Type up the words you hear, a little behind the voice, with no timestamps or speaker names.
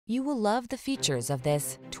You will love the features of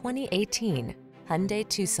this 2018 Hyundai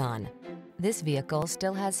Tucson. This vehicle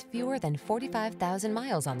still has fewer than 45,000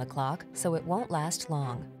 miles on the clock, so it won't last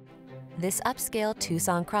long. This upscale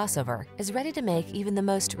Tucson crossover is ready to make even the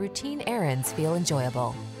most routine errands feel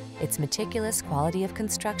enjoyable. Its meticulous quality of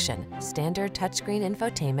construction, standard touchscreen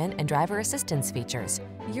infotainment and driver assistance features,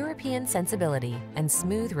 European sensibility, and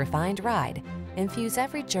smooth, refined ride infuse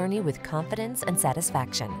every journey with confidence and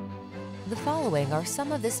satisfaction. The following are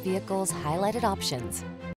some of this vehicle's highlighted options: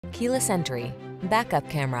 keyless entry, backup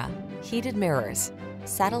camera, heated mirrors,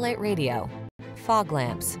 satellite radio, fog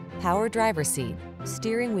lamps, power driver seat,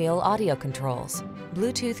 steering wheel audio controls,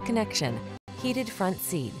 Bluetooth connection, heated front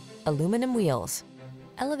seat, aluminum wheels.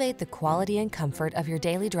 Elevate the quality and comfort of your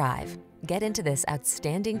daily drive. Get into this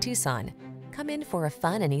outstanding Tucson. Come in for a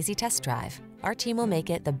fun and easy test drive. Our team will make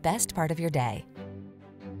it the best part of your day.